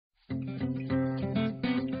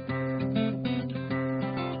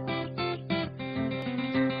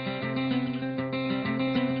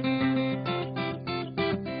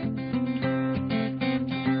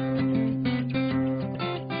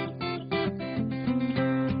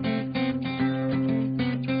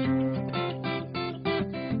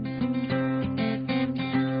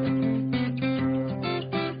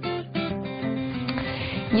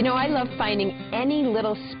You know, I love finding any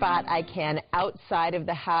little spot I can outside of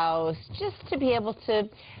the house just to be able to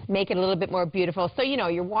make it a little bit more beautiful. So, you know,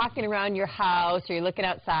 you're walking around your house or you're looking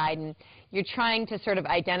outside and you're trying to sort of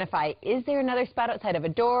identify, is there another spot outside of a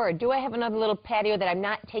door, or do I have another little patio that I'm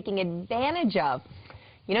not taking advantage of?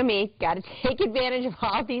 You know me, got to take advantage of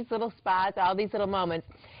all these little spots, all these little moments.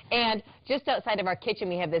 And just outside of our kitchen,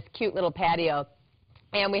 we have this cute little patio.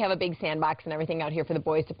 And we have a big sandbox and everything out here for the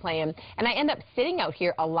boys to play in. And I end up sitting out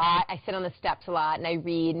here a lot. I sit on the steps a lot, and I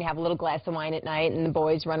read and have a little glass of wine at night, and the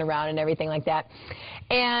boys run around and everything like that.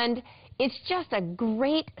 And it's just a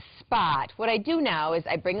great spot. What I do now is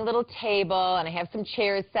I bring a little table, and I have some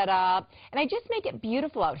chairs set up, and I just make it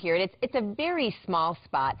beautiful out here. And it's a very small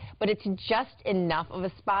spot, but it's just enough of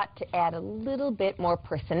a spot to add a little bit more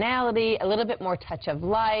personality, a little bit more touch of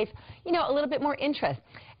life, you know, a little bit more interest.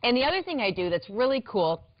 And the other thing I do that's really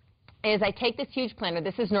cool is I take this huge planter.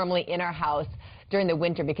 This is normally in our house during the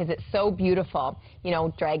winter because it's so beautiful, you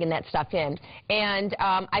know, dragging that stuff in. And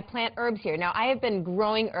I plant herbs here. Now, I have been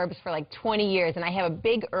growing herbs for like 20 years, and I have a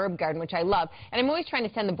big herb garden, which I love. And I'm always trying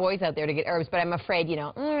to send the boys out there to get herbs, but I'm afraid, you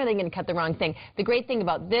know, are they going to cut the wrong thing? The great thing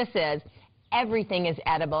about this is everything is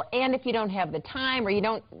edible, and if you don't have the time or you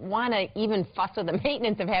don't want to even fuss with the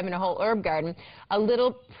maintenance of having a whole herb garden, a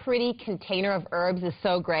little pretty container of herbs is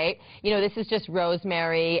so great. You know, this is just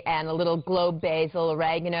rosemary and a little globe basil,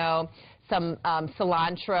 oregano, some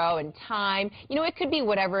cilantro and thyme. You know, it could be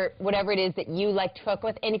whatever it is that you like to cook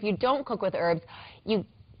with, and if you don't cook with herbs, you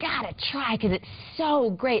gotta try because it's so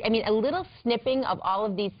great. I mean, a little snipping of all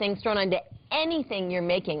of these things thrown onto anything you're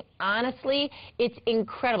making, honestly, it's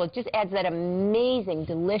incredible. It just adds that amazing,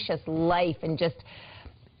 delicious life and just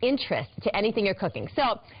interest to anything you're cooking.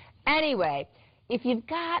 So, anyway, if you've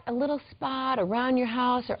got a little spot around your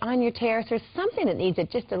house or on your terrace or something that needs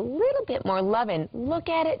it just a little bit more loving, look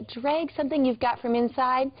at it, drag something you've got from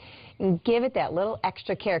inside, and give it that little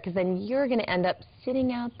extra care, because then you're going to end up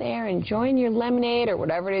sitting out there enjoying your lemonade or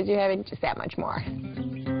whatever it is you're having just that much more.